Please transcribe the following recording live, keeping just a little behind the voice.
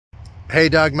Hey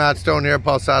Doug, Matt Stone here at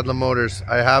Paul Sadler Motors.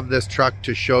 I have this truck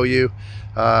to show you.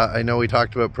 I know we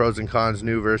talked about pros and cons,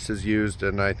 new versus used,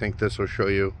 and I think this will show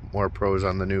you more pros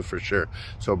on the new for sure.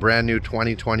 So brand new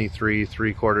 2023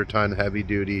 3/4 ton heavy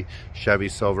duty Chevy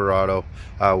Silverado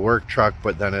work truck,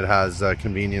 but then it has a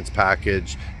convenience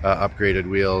package, upgraded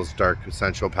wheels, dark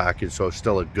essential package, so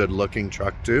still a good looking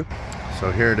truck too.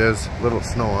 So here it is, little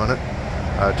snow on it.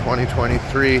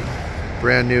 2023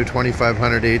 brand new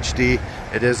 2500 HD.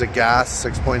 It is a gas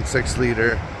 6.6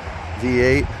 liter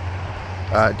V8.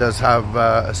 It does have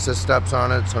assist steps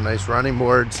on it, so nice running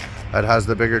boards. It has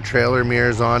the bigger trailer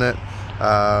mirrors on it.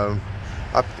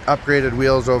 Upgraded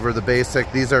wheels over the basic.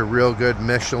 These are real good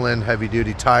Michelin heavy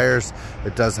duty tires.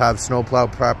 It does have snowplow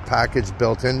prep package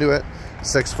built into it.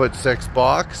 6'6"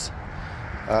 box.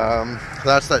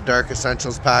 That's that dark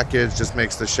essentials package. Just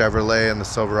makes the Chevrolet and the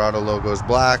Silverado logos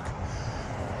black.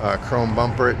 Chrome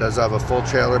bumper. It does have a full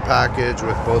trailer package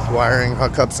with both wiring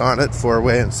hookups on it,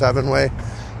 4-way and 7-way.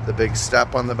 The big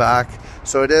step on the back.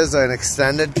 So it is an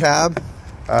extended cab,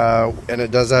 and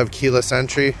it does have keyless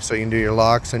entry, so you can do your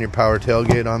locks and your power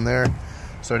tailgate on there.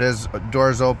 So it is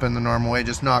doors open the normal way,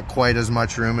 just not quite as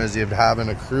much room as you'd have in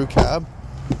a crew cab,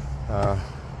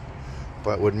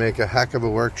 but would make a heck of a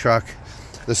work truck.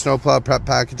 The snowplow prep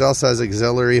package also has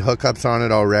auxiliary hookups on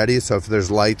it already, so if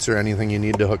there's lights or anything you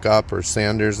need to hook up, or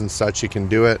sanders and such, you can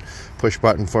do it. Push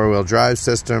button 4-wheel drive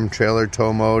system, trailer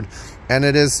tow mode, and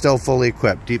it is still fully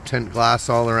equipped. Deep tint glass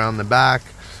all around the back,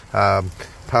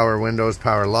 power windows,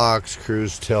 power locks,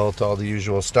 cruise, tilt, all the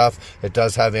usual stuff. It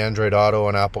does have Android Auto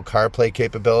and Apple CarPlay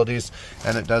capabilities,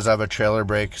 and it does have a trailer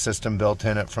brake system built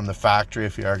in it from the factory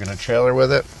if you are going to trailer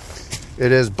with it.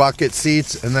 It is bucket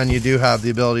seats, and then you do have the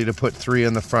ability to put 3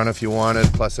 in the front if you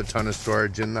wanted, plus a ton of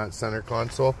storage in that center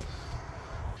console.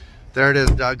 There it is,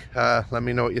 Doug. Let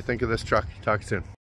me know what you think of this truck. Talk soon.